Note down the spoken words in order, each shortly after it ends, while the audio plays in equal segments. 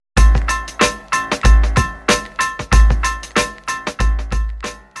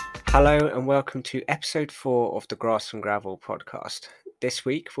Hello and welcome to episode 4 of the Grass and Gravel podcast. This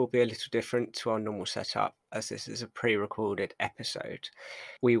week will be a little different to our normal setup as this is a pre-recorded episode.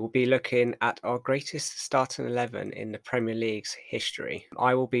 We will be looking at our greatest starting 11 in the Premier League's history.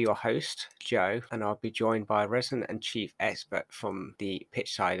 I will be your host, Joe, and I'll be joined by a resident and chief expert from the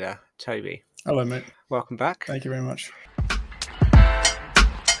Pitchsider, Toby. Hello, mate. Welcome back. Thank you very much.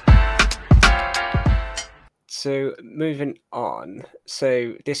 So moving on.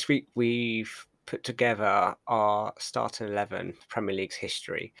 So this week we've put together our starting 11 Premier League's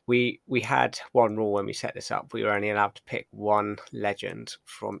history. We had one rule when we set this up. We were only allowed to pick one legend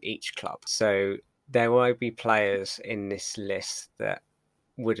from each club. So there will be players in this list that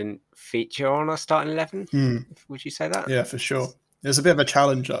wouldn't feature on our starting 11. Would you say that? Yeah, for sure. There's a bit of a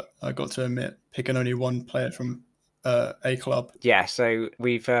challenge, I got to admit, picking only one player from a club. Yeah, so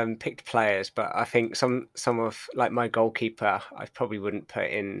we've picked players, but I think some of like my goalkeeper, I probably wouldn't put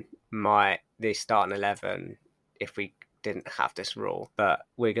in the starting 11 if we didn't have this rule. But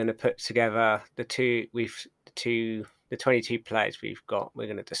we're going to put together the 22 players we've got. We're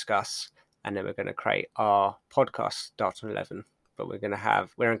going to discuss, and then we're going to create our podcast starting 11. But we're going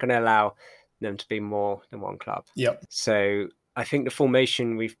to allow them to be more than one club. Yep. So I think the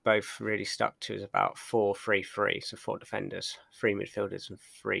formation we've both really stuck to is about 4-3-3. So 4 defenders, 3 midfielders, and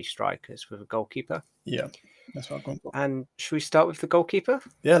 3 strikers with a goalkeeper. Yeah, that's what I've gone for. And should we start with the goalkeeper?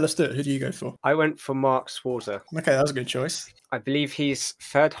 Yeah, let's do it. Who do you go for? I went for Mark Schwarzer. Okay, that was a good choice. I believe he's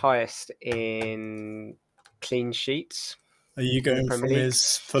third highest in clean sheets. Are you going from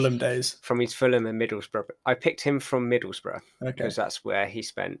his Fulham days? From his Fulham and Middlesbrough. I picked him from Middlesbrough because that's where he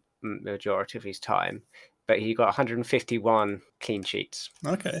spent the majority of his time. But he got 151 clean sheets.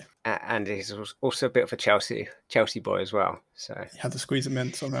 Okay. And he's also a bit of a Chelsea boy as well. So you had to squeeze him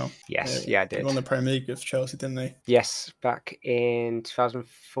in somehow. Yes, I did. They won the Premier League with Chelsea, didn't they? Yes, back in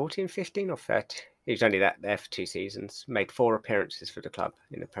 2014-15 or 13. He was only there for 2 seasons. Made 4 appearances for the club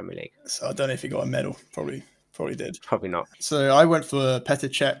in the Premier League. So I don't know if he got a medal. Probably did. Probably not. So I went for Petr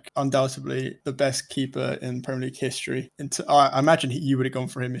Cech, undoubtedly the best keeper in Premier League history. I imagine you would have gone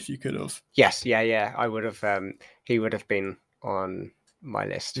for him if you could have. Yes, yeah. I would have. He would have been on my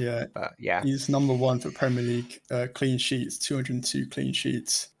list. Yeah, but yeah, he's number 1 for Premier League clean sheets, 202 clean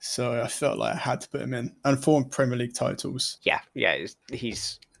sheets. So I felt like I had to put him in, and 4 Premier League titles. Yeah.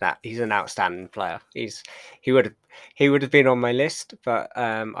 He's an outstanding player. He would have been on my list, but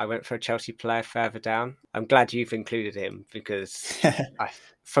I went for a Chelsea player further down. I'm glad you've included him because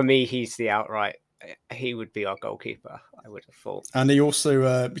for me, he's the outright. He would be our goalkeeper, I would have thought. And he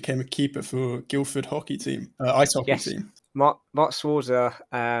also became a keeper for Guildford hockey team, ice hockey team. Mark Schwarzer,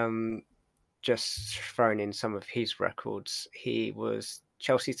 just throwing in some of his records. He's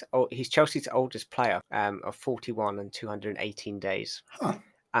Chelsea's oldest player of 41 and 218 days. Huh.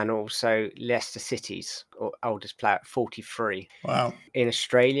 And also Leicester City's oldest player at 43. Wow. In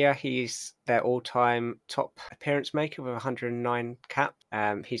Australia, he's their all-time top appearance maker with 109 caps.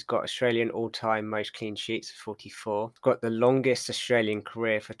 He's got Australian all-time most clean sheets, 44. He's got the longest Australian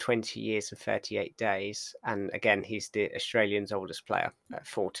career for 20 years and 38 days. And again, he's the Australian's oldest player at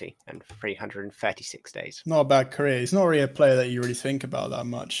 40 and 336 days. Not a bad career. He's not really a player that you really think about that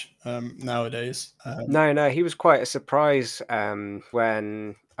much nowadays. No, he was quite a surprise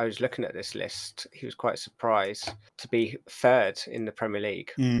when I was looking at this list. He was quite surprised to be third in the Premier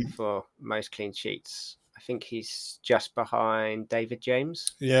League for most clean sheets. I think he's just behind David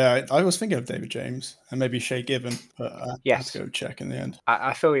James. Yeah, I was thinking of David James and maybe Shay Given, but I had to go check in the end.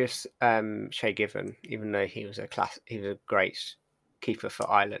 I feel he was Shay Given, even though he was a great keeper for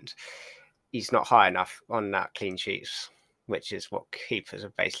Ireland. He's not high enough on that clean sheets, which is what keepers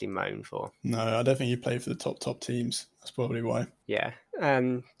are basically known for. No, I don't think he played for the top teams. That's probably why. Yeah.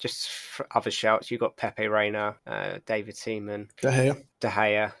 Just for other shouts, you got Pepe Reina, David Seaman, De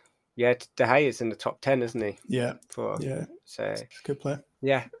Gea. Yeah, De Gea's in the top 10, isn't he? Yeah. So he's a good player.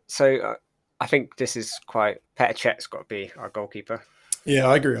 Yeah. So I think this is Petr Cech's got to be our goalkeeper. Yeah,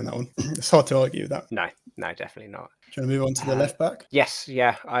 I agree on that one. It's hard to argue with that. No, definitely not. Do you want to move on to the left back? Yes,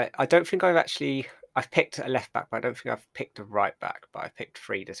 yeah. I don't think I've picked a left back, but I don't think I've picked a right back, but I picked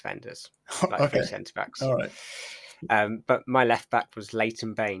 3 defenders, like 3 centre backs. All right. But my left back was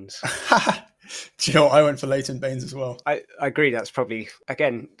Leighton Baines. Do you know what? I went for Leighton Baines as well. I agree. That's probably,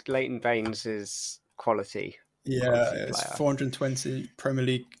 again, Leighton Baines is quality. Yeah, it's 420 Premier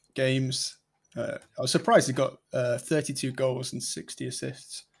League games. I was surprised he got 32 goals and 60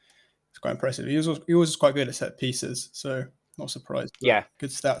 assists. It's quite impressive. He was quite good at set pieces, so not surprised. Yeah.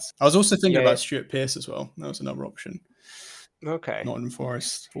 Good stats. I was also thinking about Stuart Pearce as well. That was another option. Okay. Nottingham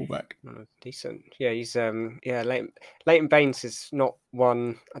Forest fullback. Decent. Yeah, he's Leighton Baines is not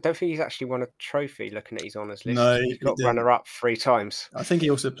one. I don't think he's actually won a trophy. Looking at his honours list, No, he's he got didn't. runner up 3 times. I think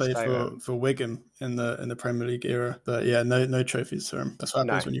he also played So, for Wigan in the Premier League era. But yeah, no trophies for him. That's what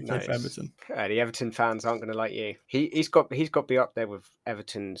happens when you play for Everton. The Everton fans aren't going to like you. He's got to be up there with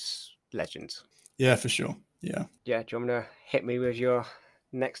Everton's legends. Yeah, for sure. Yeah. Yeah. Do you want to hit me with your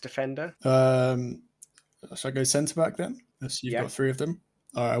next defender? Shall I go centre back then? So you've got 3 of them.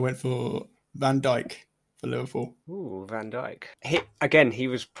 All right, I went for Van Dijk for Liverpool. Ooh, Van Dijk. He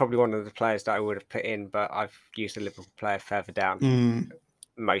was probably one of the players that I would have put in, but I've used a Liverpool player further down.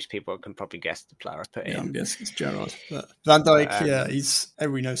 Most people can probably guess the player I put in. I'm guessing it's Gerrard. But Van Dijk,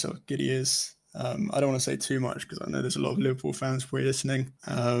 everybody knows how good he is. I don't want to say too much because I know there's a lot of Liverpool fans probably listening.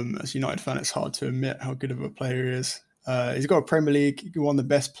 As a United fan, it's hard to admit how good of a player he is. He's got a Premier League. He won the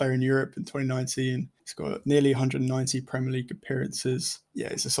best player in Europe in 2019. He's got nearly 190 Premier League appearances. Yeah,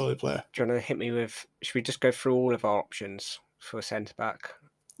 he's a solid player. Do you want to hit me with? Should we just go through all of our options for centre back?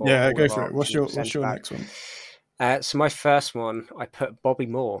 Yeah, go for it. What's your next one? So my first one, I put Bobby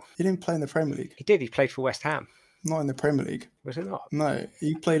Moore. He didn't play in the Premier League. He did. He played for West Ham. Not in the Premier League. Was it not? No,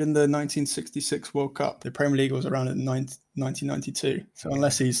 he played in the 1966 World Cup. The Premier League was around in 1992. So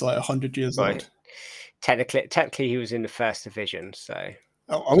unless he's like 100 years old. Technically, he was in the first division. So,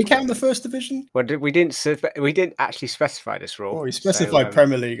 are we counting the first division? Well, we didn't actually specify this rule. Oh, we specified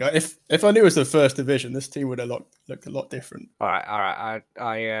Premier League. If I knew it was the first division, this team would have looked a lot different. All right.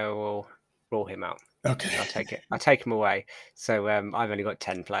 I will rule him out. Okay, I'll take him away. So I've only got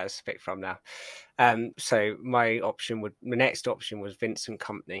 10 players to pick from now. So my next option was Vincent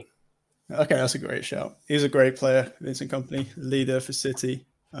Kompany. Okay, that's a great shout. He's a great player, Vincent Kompany, leader for City.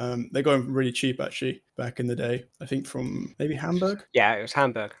 They got him really cheap actually back in the day. I think from maybe Hamburg. Yeah, it was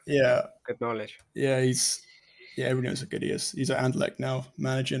Hamburg. Yeah, good knowledge. Yeah, everyone knows how good he is. He's at Anderlecht now,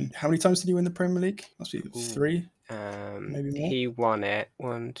 managing. How many times did he win the Premier League? Must be 3. Maybe more. He won it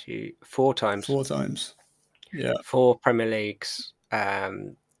 4 times. 4 times. Yeah. 4 Premier Leagues,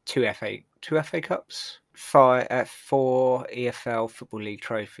 2 FA Cups, 4 EFL Football League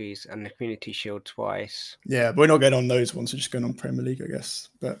trophies, and the Community Shield twice. Yeah, but we're not getting on those ones. We're just going on Premier League, I guess.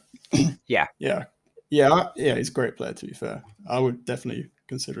 But yeah, he's a great player. To be fair, I would definitely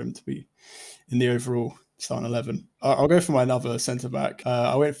consider him to be in the overall starting 11. I'll go for my another centre back.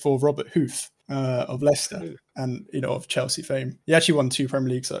 I went for Robert Huth of Leicester and of Chelsea fame. He actually won 2 Premier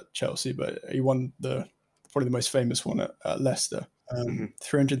Leagues at Chelsea, but he won probably the most famous one at Leicester.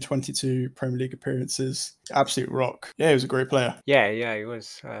 322 Premier League appearances. Absolute rock. Yeah, he was a great player. Yeah, he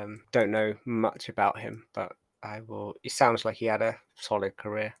was. Don't know much about him, but it sounds like he had a solid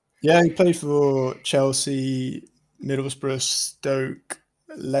career. Yeah, he played for Chelsea, Middlesbrough, Stoke,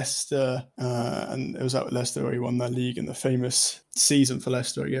 Leicester, and it was at Leicester where he won that league and the famous season for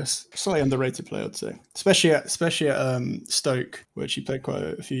Leicester, I guess. Slightly underrated player, I'd say. Especially at Stoke, which he played quite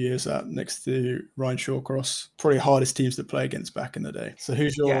a few years at, next to Ryan Shawcross. Probably hardest teams to play against back in the day. So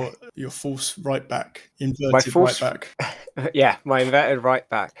who's your false right back, inverted right back? Yeah, my inverted right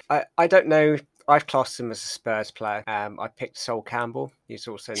back. I don't know. I've classed him as a Spurs player. I picked Sol Campbell. He's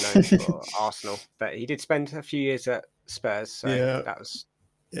also known for Arsenal, but he did spend a few years at Spurs. So that was...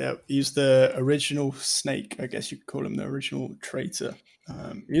 Yeah, he's the original snake, I guess you could call him, the original traitor.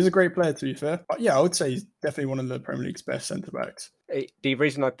 He's a great player, to be fair. But yeah, I would say he's definitely one of the Premier League's best centre-backs. The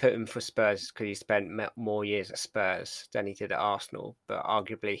reason I put him for Spurs is because he spent more years at Spurs than he did at Arsenal. But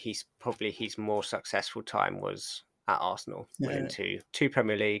arguably, his more successful time was at Arsenal, winning 2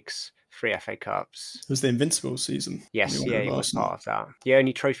 Premier Leagues, 3 FA Cups. It was the Invincible season. Yes, he was part of that. The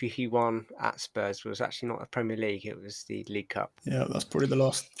only trophy he won at Spurs was actually not a Premier League, it was the League Cup. Yeah, that's probably the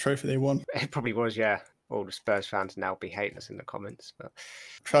last trophy they won. It probably was, yeah. All the Spurs fans now be hating us in the comments. But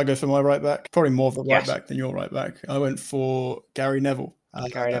try to go for my right back. Probably more of a right back than your right back. I went for Gary Neville.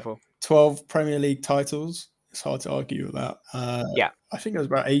 Gary Neville. 12 Premier League titles. It's hard to argue with that. I think it was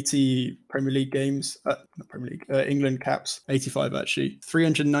about 80 Premier League games. Not Premier League, England caps. 85 actually.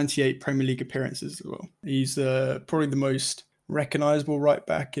 398 Premier League appearances as well. He's probably the most recognisable right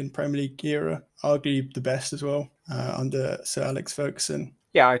back in Premier League era. Arguably the best as well under Sir Alex Ferguson.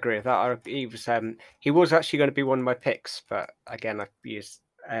 Yeah, I agree with that. He was actually going to be one of my picks, but again, I used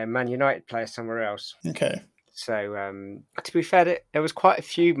a Man United player somewhere else. Okay. So, to be fair, there was quite a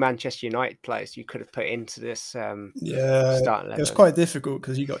few Manchester United players you could have put into this starting 11. It was quite difficult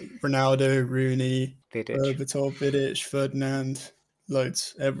because you got Ronaldo, Rooney, Vidic, Vidic, Ferdinand,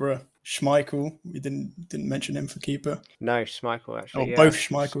 loads, Evra, Schmeichel. We didn't mention him for keeper. No, Schmeichel actually. Both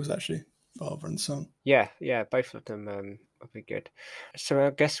Schmeichels actually, father and son. Yeah, both of them would be good. So I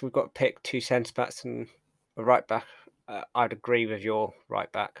guess we've got to pick 2 centre backs and a right back I'd agree with your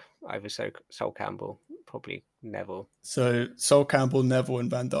right back over Sol Campbell, probably Neville. So Sol Campbell, Neville, and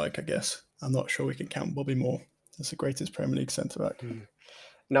Van Dijk, I guess. I'm not sure we can count Bobby Moore as the greatest Premier League centre back.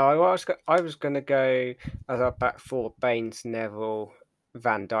 No, I was going to go as our back four: Baines, Neville,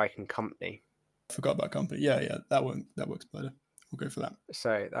 Van Dijk, and Company. I forgot about Company. Yeah, that works better. We'll go for that.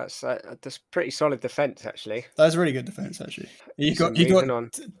 So that's pretty solid defence, actually. That's really good defence, actually. You got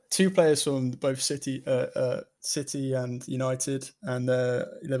two players from both City and United, and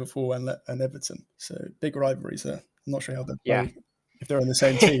Liverpool and Everton. So big rivalries there. I'm not sure how they'll play if they're on the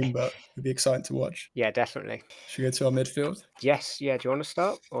same team, but it'd be exciting to watch. Yeah, definitely. Should we go to our midfield? Yes. Yeah. Do you want to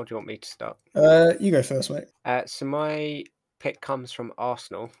start, or do you want me to start? You go first, mate. So my pick comes from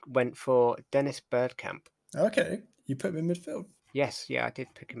Arsenal. Went for Dennis Bergkamp. Okay, you put him in midfield. Yes, I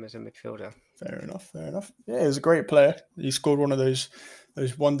did pick him as a midfielder. Fair enough. Yeah, he was a great player. He scored one of those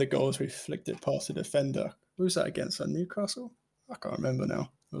wonder goals where he flicked it past the defender. Who was that against? Newcastle? I can't remember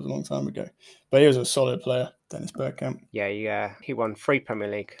now. It was a long time ago. But he was a solid player, Dennis Bergkamp. Yeah, he won 3 Premier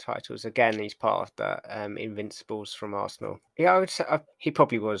League titles. Again, he's part of the Invincibles from Arsenal. Yeah, I would say he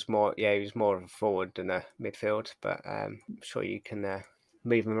probably was more. Yeah, he was more of a forward than a midfield. But I'm sure you can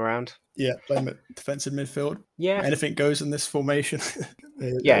move him around. Yeah, play him at defensive midfield. Yeah, anything goes in this formation.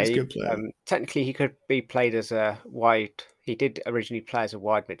 He's a good player. Technically, he could be played as a wide. He did originally play as a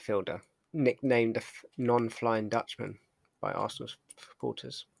wide midfielder, nicknamed the non-flying Dutchman by Arsenal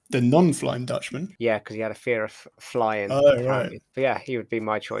supporters. The non-flying Dutchman? Yeah, because he had a fear of flying. Oh, right. But yeah, he would be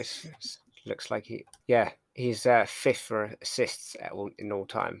my choice. Looks like he's fifth for assists in all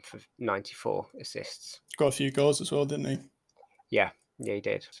time for 94 assists. Got a few goals as well, didn't he? Yeah, he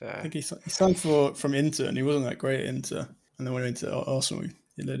did. So I think he signed from Inter, and he wasn't that great at Inter. And then when he went to Arsenal,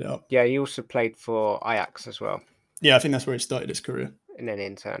 he lit it up. Yeah, he also played for Ajax as well. Yeah, I think that's where he started his career. And then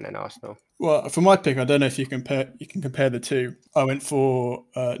Inter and then Arsenal. Well, for my pick, I don't know if you can compare the two. I went for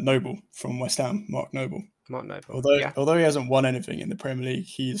Noble from West Ham, Mark Noble. Although he hasn't won anything in the Premier League,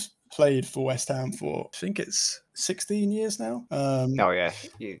 he's played for West Ham for, I think it's 16 years now.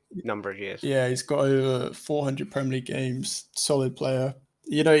 Number of years. Yeah, he's got over 400 Premier League games. Solid player.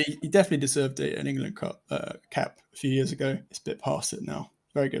 You know, he definitely deserved an England Cup cap a few years ago. It's a bit past it now.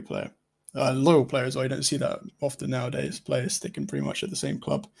 Very good player. Loyal player as well. You don't see that often nowadays. Players sticking pretty much at the same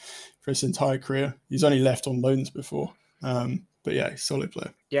club for his entire career. He's only left on loans before. But yeah, solid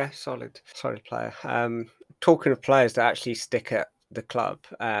player. Yeah, solid player. Talking of players that actually stick at the club,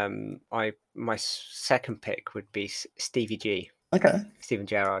 my second pick would be Stevie G. Okay. Steven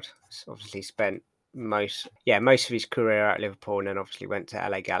Gerrard obviously spent most of his career at Liverpool, and then obviously went to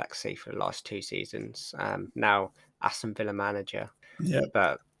LA Galaxy for the last 2 seasons. Now Aston Villa manager. Yeah,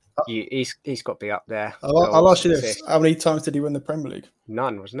 but he's got to be up there. I'll ask you this: how many times did he win the Premier League?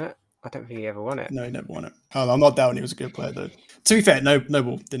 None, wasn't it? I don't think he ever won it. No, he never won it. I'm not doubting he was a good player, though. To be fair,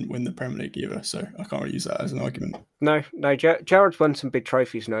 Noble didn't win the Premier League either, so I can't really use that as an argument. No, Gerrard's won some big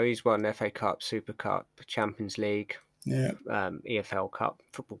trophies. No, he's won FA Cup, Super Cup, Champions League. Yeah. EFL Cup,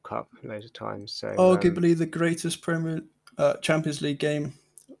 Football Cup, loads of times. So arguably the greatest Champions League game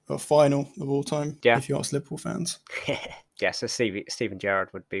or final of all time. Yeah. If you ask Liverpool fans. Yeah, so Steven Gerrard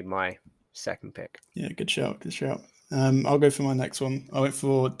would be my second pick. Yeah, good shout. I'll go for my next one. I went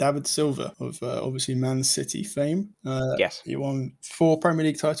for David Silva of obviously Man City fame. Yes. He won 4 Premier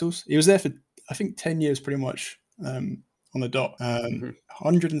League titles. He was there for, I think, 10 years pretty much on the dot.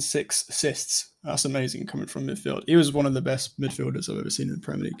 106 assists. That's amazing coming from midfield. He was one of the best midfielders I've ever seen in the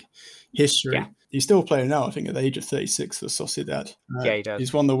Premier League history. Yeah. He's still playing now, I think, at the age of 36 for Sociedad. Yeah, he does.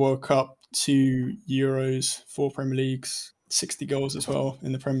 He's won the World Cup, 2 Euros, 4 Premier Leagues, 60 goals as well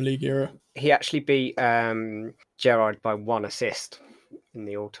in the Premier League era. He actually beat Gerrard by 1 assist in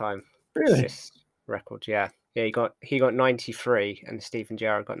the all-time assist record. Yeah, he got 93, and Steven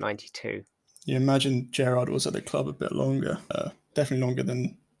Gerrard got 92. You imagine Gerrard was at the club a bit longer, definitely longer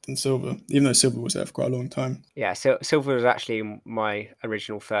than Silva, even though Silva was there for quite a long time. Yeah, Silva was actually my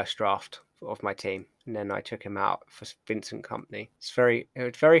original first draft of my team, and then I took him out for Vincent Kompany. It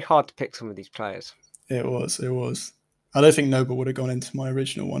was very hard to pick some of these players. It was. I don't think Noble would have gone into my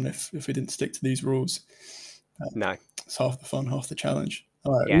original one if we didn't stick to these rules. No. It's half the fun, half the challenge.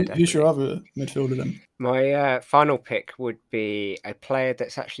 All right, who's your other midfielder then? My final pick would be a player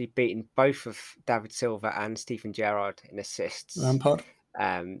that's actually beaten both of David Silva and Steven Gerrard in assists. Lampard?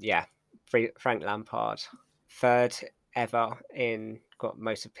 Frank Lampard. 3rd ever got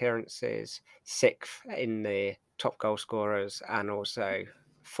most appearances, 6th in the top goal scorers, and also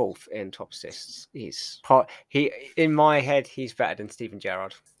 4th in top assists. In my head, he's better than Steven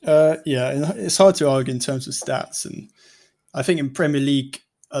Gerrard. Yeah, it's hard to argue in terms of stats, and I think in Premier League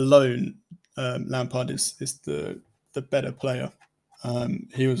alone, Lampard is the the better player.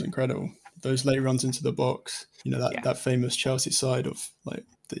 He was incredible. Those late runs into the box, that famous Chelsea side of like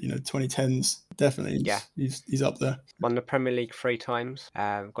the 2010s. Definitely, he's up there. Won the Premier League 3 times.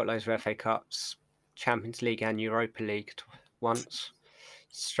 Got loads of FA Cups, Champions League and Europa League once.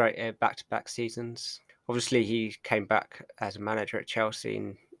 Straight back-to-back seasons. Obviously, he came back as a manager at Chelsea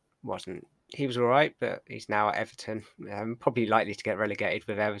and he was all right, but he's now at Everton. Probably likely to get relegated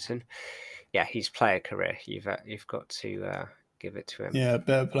with Everton. Yeah, his player career. You've got to give it to him. Yeah,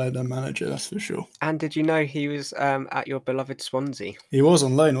 better player than manager, that's for sure. And did you know he was at your beloved Swansea? He was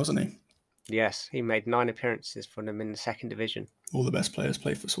on loan, wasn't he? Yes, he made 9 appearances for them in the 2nd division. All the best players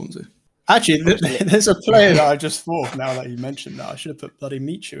play for Swansea. Actually, there's a player that I just thought now that you mentioned that. I should have put bloody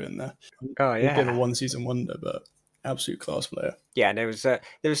Michu in there. Oh, yeah. A bit of a one-season wonder, but absolute class player. Yeah, there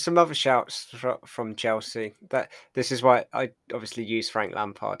was some other shouts from Chelsea. This is why I obviously used Frank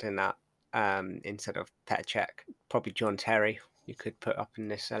Lampard in that instead of Petr Cech. Probably John Terry you could put up in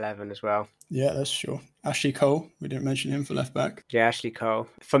this 11 as well. Yeah, that's sure. Ashley Cole, we didn't mention him for left back. Yeah, Ashley Cole.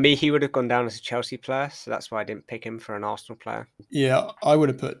 For me, he would have gone down as a Chelsea player, so that's why I didn't pick him for an Arsenal player. Yeah, I would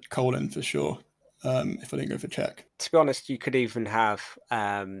have put Cole in for sure if I didn't go for Cech. To be honest, you could even have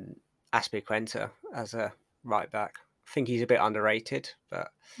Azpilicueta as a right back. I think he's a bit underrated,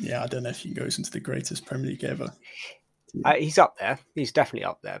 but yeah, I don't know if he goes into the greatest Premier League ever. He's up there. He's definitely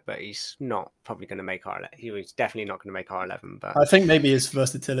up there, but he's not probably going to make our 11. He was definitely not going to make our 11. But I think maybe his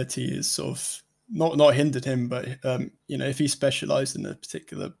versatility is sort of not hindered him, but if he specialised in a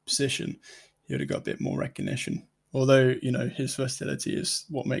particular position, he would have got a bit more recognition. Although his versatility is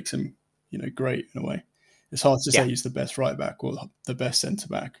what makes him great in a way. It's hard to say he's the best right back or the best centre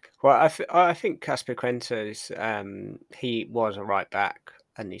back. Well, I think Azpilicueta he was a right back,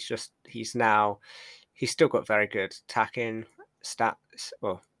 and he's still got very good attacking stats.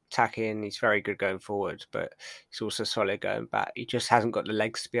 Well, attacking, he's very good going forward, but he's also solid going back. He just hasn't got the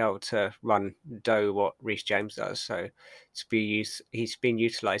legs to be able to do what Reece James does. So he's been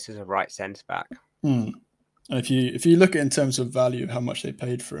utilised as a right centre back. And if you look at in terms of value, how much they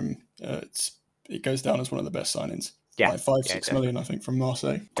paid for him, it goes down as one of the best signings. Yeah, like 5-6 million, I think, from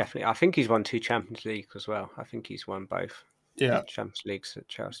Marseille. Definitely, I think he's won 2 Champions League as well. I think he's won both. Yeah, Champions Leagues that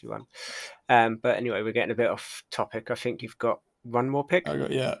Chelsea won. But anyway, we're getting a bit off topic. I think you've got one more pick.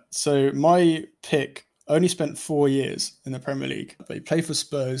 So my pick only spent 4 years in the Premier League, but he played for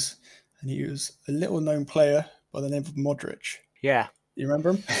Spurs, and he was a little known player by the name of Modric. Yeah. You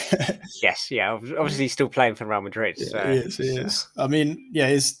remember him? Yes, yeah. Obviously, he's still playing for Real Madrid. Yeah, so. He is. I mean, yeah,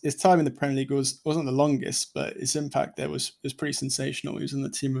 his time in the Premier League wasn't the longest, but his impact there was pretty sensational. He was in the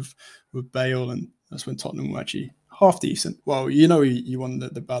team with Bale, and that's when Tottenham were actually half decent. Well, he won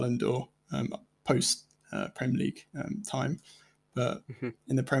the Ballon d'Or post Premier League time. But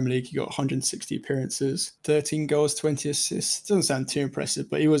in the Premier League, he got 160 appearances, 13 goals, 20 assists. Doesn't sound too impressive,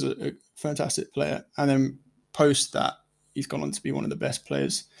 but he was a fantastic player. And then post that, he's gone on to be one of the best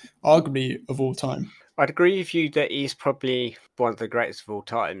players, arguably, of all time. I'd agree with you that he's probably one of the greatest of all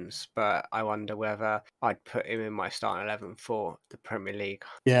times, but I wonder whether I'd put him in my starting 11 for the Premier League.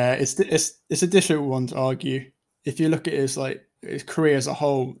 Yeah, it's a difficult one to argue. If you look at his career as a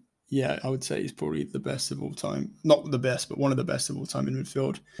whole, yeah, I would say he's probably the best of all time. Not the best, but one of the best of all time in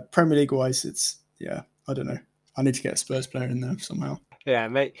midfield. Premier League wise, I don't know. I need to get a Spurs player in there somehow. Yeah,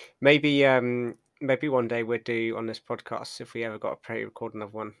 maybe one day we'll do on this podcast, if we ever got a pre-recording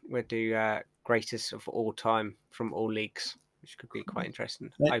of one, we'll do greatest of all time from all leagues, which could be quite interesting.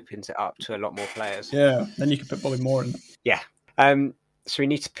 Yeah. Opens it up to a lot more players. Yeah, then you can put Bobby Moore in. Yeah. So we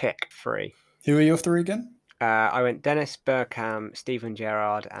need to pick 3. Who are your 3 again? I went Dennis, Bergkamp, Steven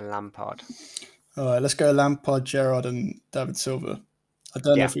Gerrard, and Lampard. All right, let's go Lampard, Gerrard, and David Silva. I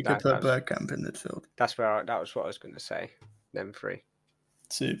don't know if we could put Bergkamp in midfield. That was what I was going to say. Them 3.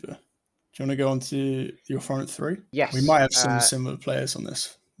 Super. Do you want to go on to your front 3? Yes. We might have some similar players on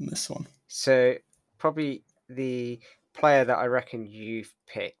this one. So probably the player that I reckon you've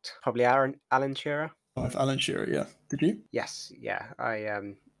picked, probably Alan Shearer. I have Alan Shearer, yeah. Did you? Yes, yeah. I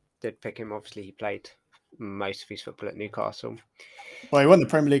did pick him. Obviously, he played most of his football at Newcastle. Well, he won the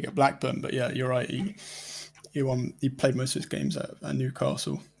Premier League at Blackburn, but yeah, you're right. He played most of his games at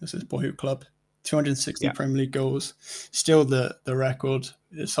Newcastle. This is his boyhood club. 260 Premier League goals. Still the record.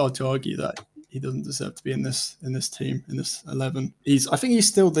 It's hard to argue that he doesn't deserve to be in this team, in this 11. I think he's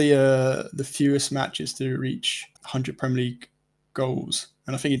still the fewest matches to reach 100 Premier League goals,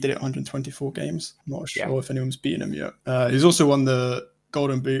 and I think he did it 124 games. I'm not sure if anyone's beaten him yet. He's also won the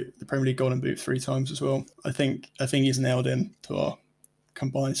Golden Boot, the Premier League Golden Boot 3 times as well. I think he's nailed in to our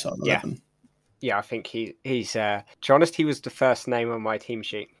combined starting 11. Yeah, I think he's. To be honest, he was the first name on my team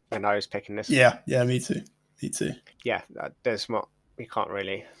sheet when I was picking this. Yeah, me too. Me too. Yeah, there's not. You can't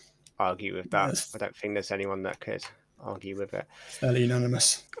really argue with that. That's I don't think there's anyone that could argue with it. fairly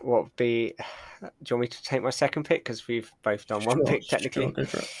unanimous. What would be? Do you want me to take my second pick because we've both done one pick technically? Sure, go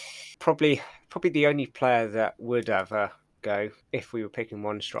for it. Probably the only player that would ever go if we were picking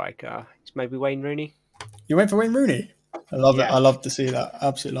one striker is maybe Wayne Rooney. You went for Wayne Rooney. I love it. I love to see that.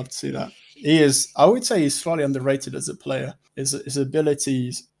 Absolutely love to see that. He is. I would say he's slightly underrated as a player. His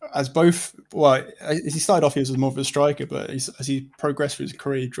abilities as both. Well, as he started off, he was more of a striker, but as he progressed through his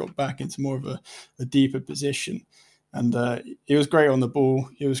career, he dropped back into more of a deeper position. And he was great on the ball.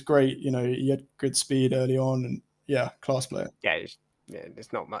 He was great. You know, he had good speed early on, and yeah, class player. Yeah,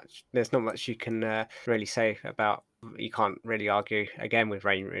 there's not much. There's not much you can really say about. You can't really argue again with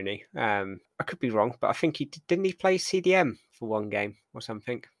Wayne Rooney. I could be wrong, but I think didn't he play CDM for one game or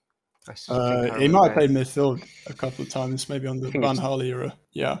something. He might have played midfield a couple of times, maybe on the Van Gaal era.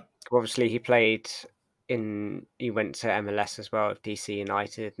 Yeah. Obviously, he went to MLS as well with DC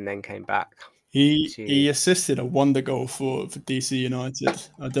United and then came back. He assisted a wonder goal for DC United.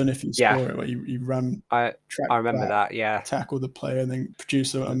 I don't know if you saw it, where he ran. I remember that. Yeah, tackled the player and then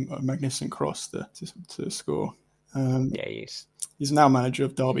produced a magnificent cross to score. He's now manager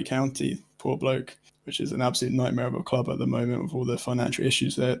of Derby County. Poor bloke, which is an absolute nightmare of a club at the moment with all the financial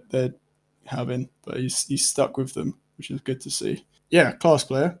issues they're having. But he's stuck with them, which is good to see. Yeah, class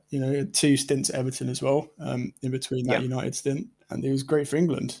player. You know, he had 2 stints at Everton as well. In between that United stint, and he was great for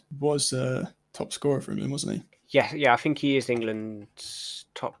England. Was top scorer for England, wasn't he? Yeah. I think he is England's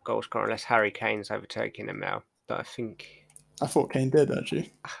top goal scorer, unless Harry Kane's overtaking him now. But I thought Kane did,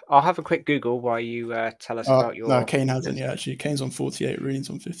 actually. I'll have a quick Google while you tell us about your... No, Kane hasn't yet, actually. Kane's on 48, Rooney's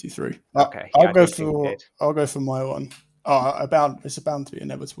on 53. Okay. I'll go for my one. It's bound to be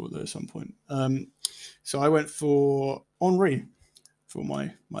inevitable, though, at some point. So I went for Henry for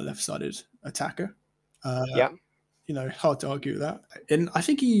my left-sided attacker. You know, hard to argue with that. And I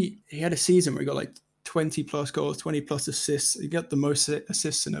think he had a season where he got like 20 plus goals, 20 plus assists. He got the most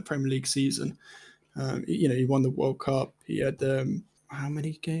assists in a Premier League season. You know, he won the World Cup. He had how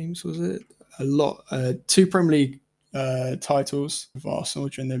many games was it? A lot. 2 Premier League titles with Arsenal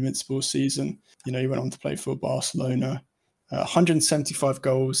during the Invincible season. You know, he went on to play for Barcelona. 175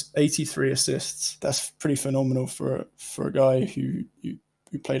 goals, 83 assists. That's pretty phenomenal for a guy who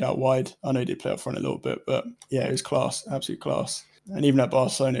played out wide. I know he did play up front a little bit, but yeah, it was class, absolute class. And even at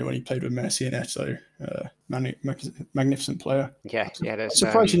Barcelona, when he played with Messi and Eto'o, magnificent player. Yeah. I'm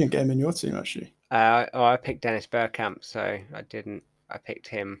surprised you didn't get him in your team, actually. I picked Dennis Bergkamp, so I didn't. I picked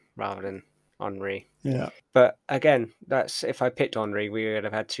him rather than Henry. Yeah. But again, that's if I picked Henry, we would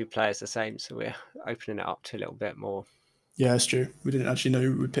have had 2 players the same, so we're opening it up to a little bit more. Yeah, that's true. We didn't actually know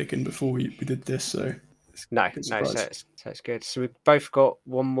who we were picking before we did this, so... No, so it's good. So we've both got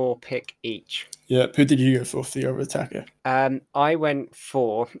one more pick each. Yeah, who did you go for the other attacker? I went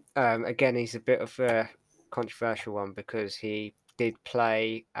for, again, he's a bit of a controversial one because he did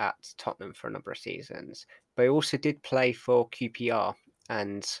play at Tottenham for a number of seasons, but he also did play for QPR,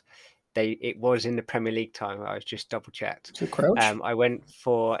 and it was in the Premier League time. I was just double checked. So Crouch? I went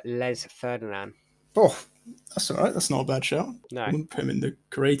for Les Ferdinand. Oh, that's all right. That's not a bad shout. No. I wouldn't put him in the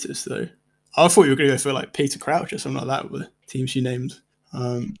greatest, though. I thought you were going to go for like Peter Crouch or something like that with the teams you named.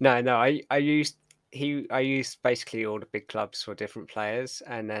 No. I used basically all the big clubs for different players,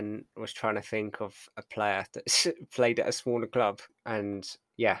 and then was trying to think of a player that played at a smaller club. And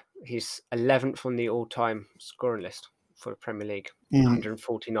yeah, he's 11th on the all-time scoring list for the Premier League.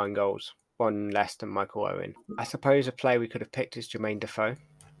 149 goals, 1 less than Michael Owen. I suppose a player we could have picked is Jermaine Defoe,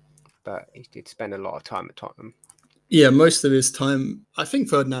 but he did spend a lot of time at Tottenham. Yeah, most of his time. I think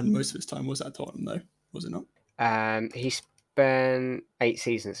Ferdinand, most of his time was at Tottenham, though, was it not? He spent 8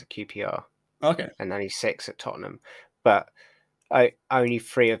 seasons at QPR. Okay. And then he's 6 at Tottenham. But only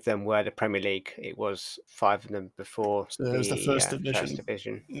 3 of them were the Premier League. It was 5 of them before it was the first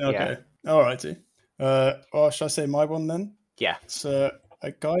division. Okay. Yeah. All righty. Shall I say my one then? Yeah. It's a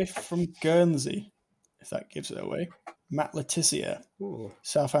guy from Guernsey, if that gives it away. Matt Letizia,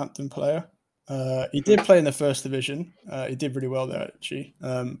 Southampton player. He did play in the first division. He did really well there, actually.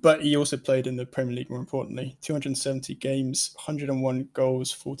 But he also played in the Premier League, more importantly. 270 games, 101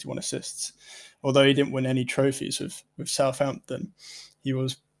 goals, 41 assists. Although he didn't win any trophies with Southampton, he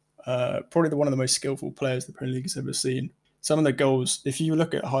was probably one of the most skillful players the Premier League has ever seen. Some of the goals, if you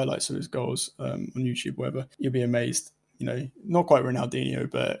look at highlights of his goals on YouTube, whatever, you'll be amazed. You know, not quite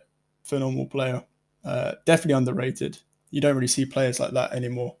Ronaldinho, but phenomenal player. Definitely underrated. You don't really see players like that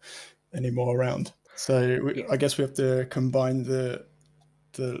anymore around. So I guess we have to combine the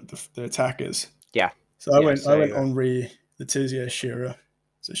attackers. Yeah. So I went Henry, Letizia, Shearer.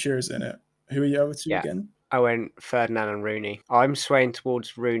 So Shearer's in it. Who are you over to again? I went Ferdinand and Rooney. I'm swaying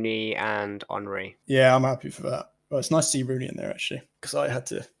towards Rooney and Henry. Yeah, I'm happy for that. Well, it's nice to see Rooney in there, actually, because I had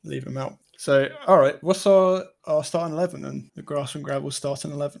to leave him out. So, all right, what's our starting 11 and the grass and gravel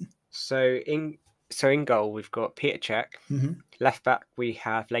starting 11? So in goal, we've got Peter Cech. Mm-hmm. Left back, we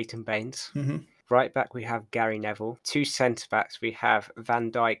have Leighton Baines. Mm-hmm. Right back, we have Gary Neville. Two centre backs, we have Van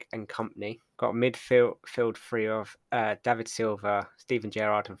Dijk and company. Got a midfield three of David Silva, Steven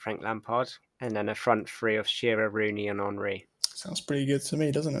Gerrard, and Frank Lampard. And then a front three of Shearer, Rooney, and Henry. Sounds pretty good to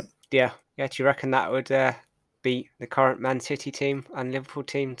me, doesn't it? Yeah. Do you reckon that would beat the current Man City team and Liverpool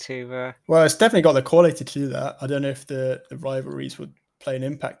team to? Well, it's definitely got the quality to do that. I don't know if the rivalries would play an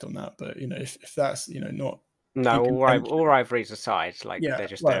impact on that, but if that's not. No, all rivalries aside, they're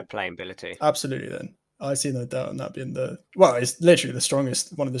just their playing ability. Absolutely. Then I see no doubt on that being it's literally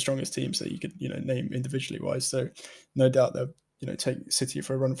one of the strongest teams that you could name individually wise. So no doubt they'll take City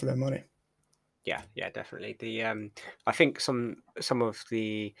for a run for their money. Yeah, definitely. I think some of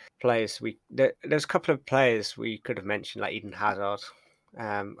the players there's a couple of players we could have mentioned, like Eden Hazard.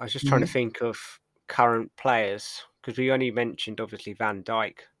 I was just trying to think of current players, because we only mentioned obviously Van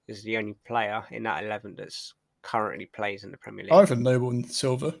Dijk is the only player in that 11 that's currently plays in the Premier League. I have Noble and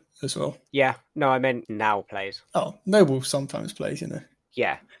Silva as well. Yeah, no, I meant now plays. Oh, Noble sometimes plays,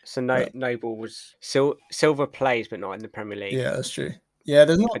 Yeah, so Noble was Silva plays, but not in the Premier League. Yeah, that's true. Yeah,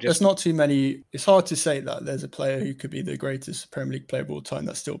 there's not too many. It's hard to say that there's a player who could be the greatest Premier League player of all time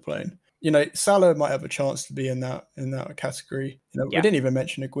that's still playing. Salah might have a chance to be in that category. We didn't even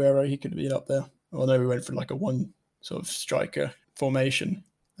mention Aguero; he could be up there. Although we went for like a one sort of striker formation,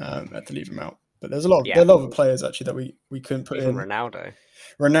 had to leave him out. But there's a lot of players actually that we couldn't put even in.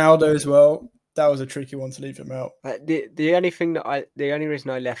 Ronaldo as well. That was a tricky one to leave him out. The only reason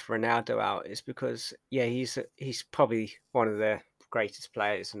I left Ronaldo out is because he's probably one of the greatest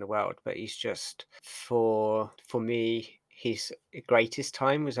players in the world, but he's just for me his greatest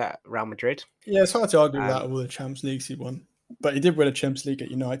time was at Real Madrid. Yeah, it's hard to argue that all the Champions Leagues he won, but he did win a Champions League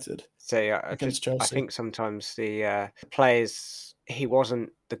at United. So against Chelsea. I think sometimes the players, he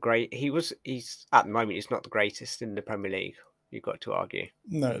wasn't the great. He's at the moment he's not the greatest in the Premier League. You've got to argue.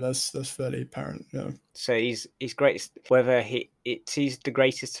 No, that's fairly apparent. Yeah. So he's greatest. Whether he's the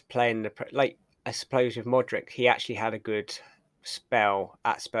greatest player in the I suppose with Modric, he actually had a good spell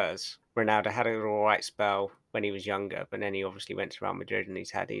at Spurs. Ronaldo had an all right spell when he was younger, but then he obviously went to Real Madrid and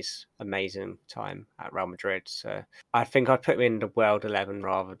he's had his amazing time at Real Madrid. So I think I'd put him in the World 11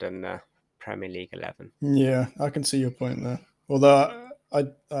 rather than the Premier League 11. Yeah, I can see your point there. Although I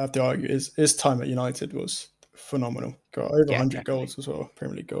have to argue his time at United was phenomenal. Got over 100 goals as well,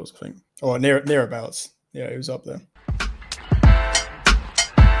 Premier League goals, I think. Or nearabouts. Yeah, he was up there.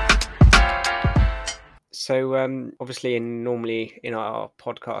 So obviously normally in our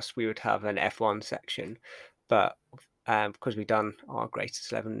podcast we would have an F1 section, but because we've done our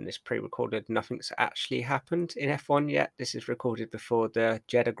greatest 11 and it's pre-recorded, nothing's actually happened in F1 yet. This is recorded before the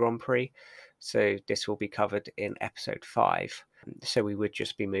Jeddah Grand Prix, so this will be covered in episode 5. So we would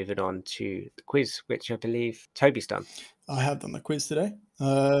just be moving on to the quiz, which I believe Toby's done. I have done the quiz today.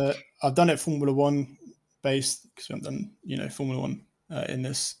 I've done it Formula 1 based, because we haven't done Formula 1 in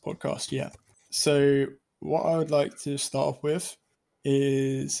this podcast yet. So what I would like to start off with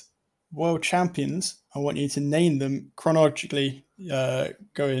is world champions. I want you to name them chronologically,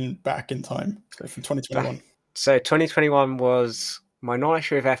 going back in time. So from 2021. So 2021 was, my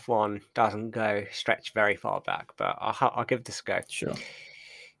knowledge of F1 doesn't stretch very far back, but I'll give this a go. Sure.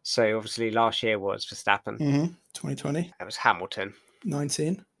 So obviously last year was Verstappen. 2020. It was Hamilton.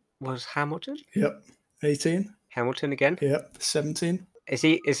 19. Was Hamilton? Yep. 18. Hamilton again? Yep. 17.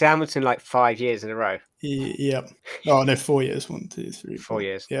 Is Hamilton like 5 years in a row? Yep. Oh no, 4 years. 1, 2, 3, 4. 4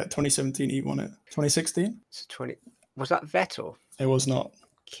 years. Yeah, 2017 he won it. 2016. So was that Vettel? It was not.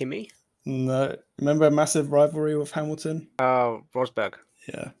 Kimi? No. Remember a massive rivalry with Hamilton? Oh, Rosberg.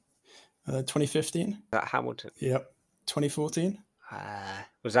 Yeah. 2015. That Hamilton. Yep. 2014.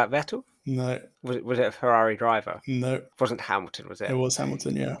 Was that Vettel? No. Was it a Ferrari driver? No. It wasn't Hamilton, was it? It was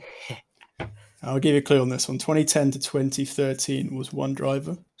Hamilton, yeah. I'll give you a clue on this one. 2010 to 2013 was one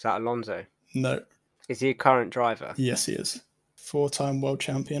driver. Is that Alonso? No. Is he a current driver? Yes, he is. 4-time world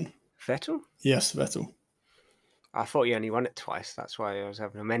champion. Vettel? Yes, Vettel. I thought he only won it twice. That's why I was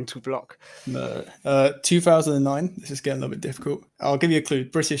having a mental block. No. 2009. This is getting a little bit difficult. I'll give you a clue.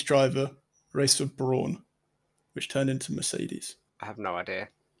 British driver, race for Brawn, which turned into Mercedes. I have no idea.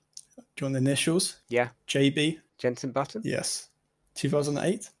 Do you want the initials? Yeah. JB. Jenson Button? Yes.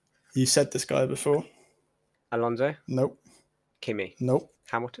 2008. You said this guy before. Alonso? Nope. Kimi? Nope.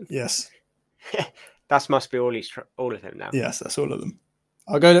 Hamilton? Yes. That must be all of them now. Yes, that's all of them.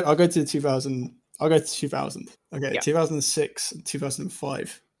 I'll go to 2000. I'll go to 2000. Okay, Yeah. 2006 and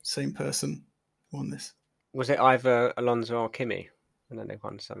 2005. Same person won this. Was it either Alonso or Kimi? And then they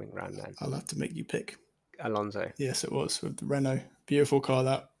won something around then. I'll have to make you pick. Alonso. Yes, it was with the Renault. Beautiful car,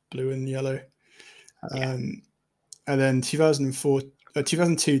 that blue and yellow. And then 2004,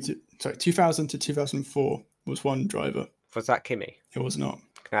 2000 to 2004 was one driver. Was that Kimi? It was not.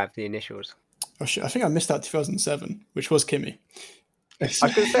 Can I have the initials? Oh shit! I think I missed out 2007, which was Kimi. I was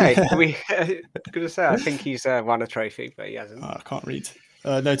going to say, I think he's won a trophy, but he hasn't. I can't read.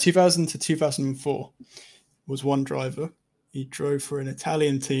 No, 2000 to 2004 was one driver. He drove for an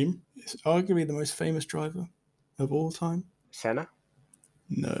Italian team. It's arguably the most famous driver of all time. Senna?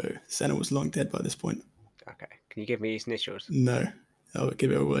 No, Senna was long dead by this point. Okay. Can you give me his initials? No, I'll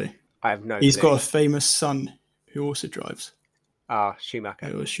give it away. I have no He's clue. got a famous son who also drives. Schumacher.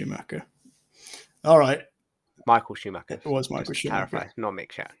 It was Schumacher. All right. Michael Schumacher. It was Michael Schumacher. Clarify. Not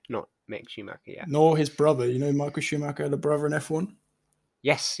Mick Schumacher, yeah. Nor his brother. You know Michael Schumacher, the brother in F1?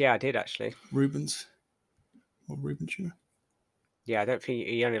 Yes, yeah, I did actually. Rubens. Or Ruben Schumacher. Yeah, I don't think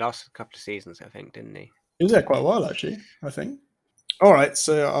he only lasted a couple of seasons, I think, didn't he? He was there quite a while, actually, I think. All right,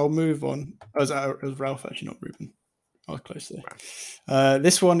 so I'll move on. It was Ralph, actually, not Ruben. I was close there.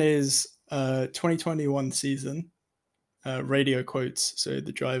 This one is 2021 season. Radio quotes. So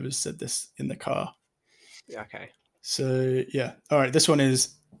the drivers said this in the car. Okay. So, yeah. All right, this one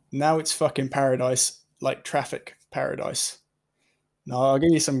is, now it's fucking paradise, like traffic paradise. Now, I'll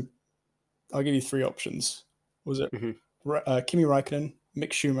give you three options. Was it Kimi Räikkönen,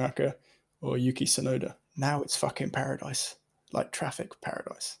 Mick Schumacher, or Yuki Tsunoda? Now it's fucking paradise, like traffic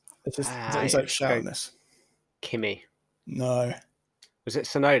paradise. It's like shouting this. Kimi. No. Was it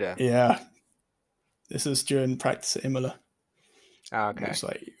Tsunoda? Yeah. This is during practice at Imola. Oh, okay. It was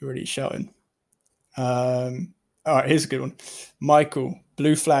like really shouting. All right, here's a good one. Michael,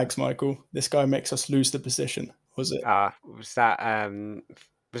 blue flags, Michael. This guy makes us lose the position. Was it? Was that,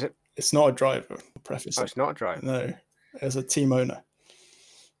 was it? It's not a driver. Preface. Oh, it's not a driver. No, as a team owner.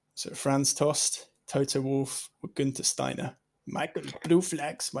 So Franz Tost, Toto Wolff, or Günther Steiner. Michael, blue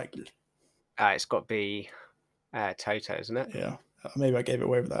flags, Michael. It's got to be Toto, isn't it? Yeah, maybe I gave it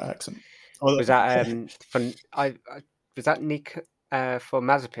away with that accent. Was that was that Nick for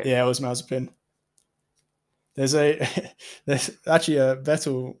Mazepin? Yeah, it was Mazepin. There's actually a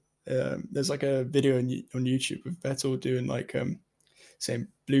Vettel. There's like a video on YouTube of Vettel doing like saying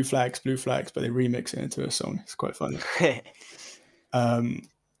blue flags, but they remix it into a song. It's quite funny.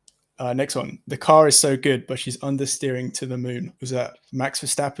 Next one. The car is so good, but she's understeering to the moon. Was that Max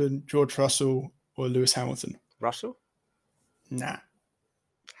Verstappen, George Russell, or Lewis Hamilton? Russell? Nah.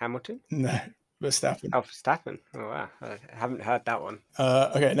 Hamilton? No, Verstappen. Oh, Verstappen. Oh, wow. I haven't heard that one.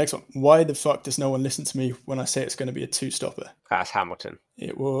 Okay, next one. Why the fuck does no one listen to me when I say it's going to be a two-stopper? That's Hamilton.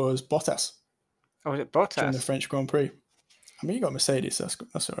 It was Bottas. Oh, was it Bottas? During the French Grand Prix. I mean, you got Mercedes.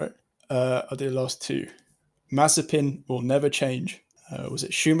 That's all right. I'll do the last two. Mazepin will never change. Was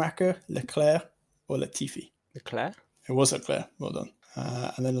it Schumacher, Leclerc, or Latifi? Leclerc? It was Leclerc. Well done.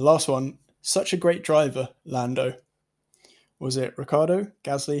 And then the last one. Such a great driver, Lando. Was it Ricciardo,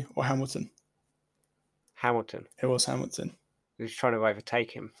 Gasly, or Hamilton? Hamilton. It was Hamilton. He was trying to overtake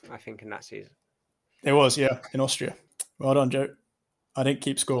him, I think, in that season. It was, yeah, in Austria. Well done, Joe. I didn't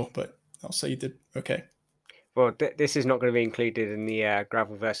keep score, but I'll say you did okay. Well, this is not going to be included in the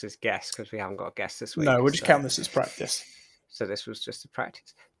gravel versus guess because we haven't got a guess this week. No, we'll just count this as practice. So this was just a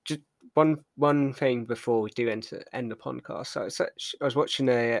practice. Just one thing before we do end the podcast. So I was watching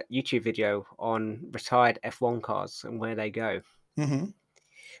a YouTube video on retired F1 cars and where they go. Mm-hmm.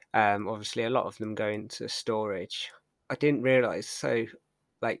 Obviously, a lot of them go into storage. I didn't realize. So,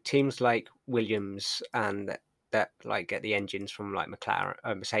 like teams like Williams and that like get the engines from like McLaren,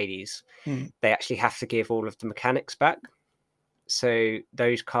 Mercedes, they actually have to give all of the mechanics back. So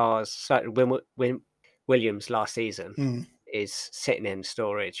those cars, Williams last season is sitting in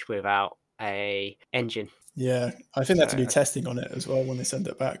storage without a engine. Yeah, I think they have to do testing on it as well when they send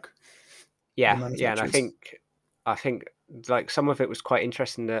it back. Yeah, and I think like some of it was quite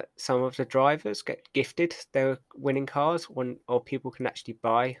interesting that some of the drivers get gifted their winning cars or people can actually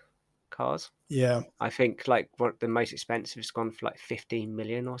buy cars. Yeah, I think like the most expensive has gone for like 15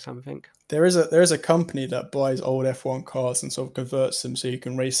 million or something. There is a company that buys old F1 cars and sort of converts them so you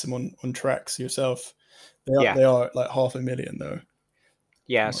can race them on tracks yourself. They are like $500,000 though.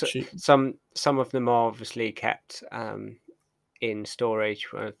 Yeah, so some of them are obviously kept in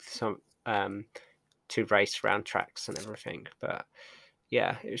storage with some to race around tracks and everything. But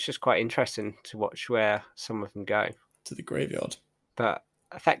yeah, it was just quite interesting to watch where some of them go to the graveyard. But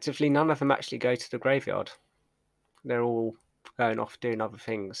effectively, none of them actually go to the graveyard. They're all going off doing other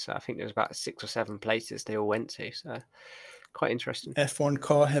things. So I think there's about 6 or 7 places they all went to. So quite interesting. F1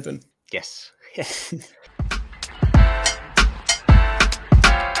 car heaven. Yes.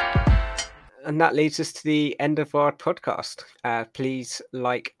 And that leads us to the end of our podcast. Please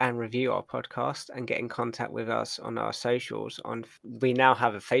like and review our podcast and get in contact with us on our socials. We now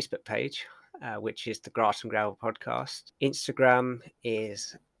have a Facebook page, which is the Grass and Gravel Podcast. Instagram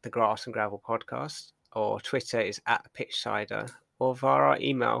is the Grass and Gravel Podcast, or Twitter is @PitchSider, or via our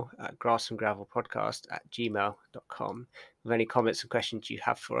email at grassandgravelpodcast@gmail.com with any comments and questions you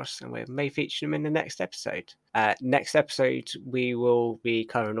have for us, and we may feature them in the next episode. Next episode, we will be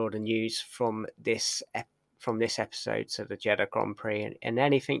covering all the news from this episode, so the Jeddah Grand Prix and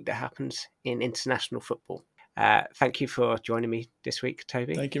anything that happens in international football. Thank you for joining me this week,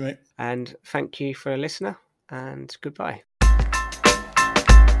 Toby. Thank you, mate. And thank you for a listener, and goodbye.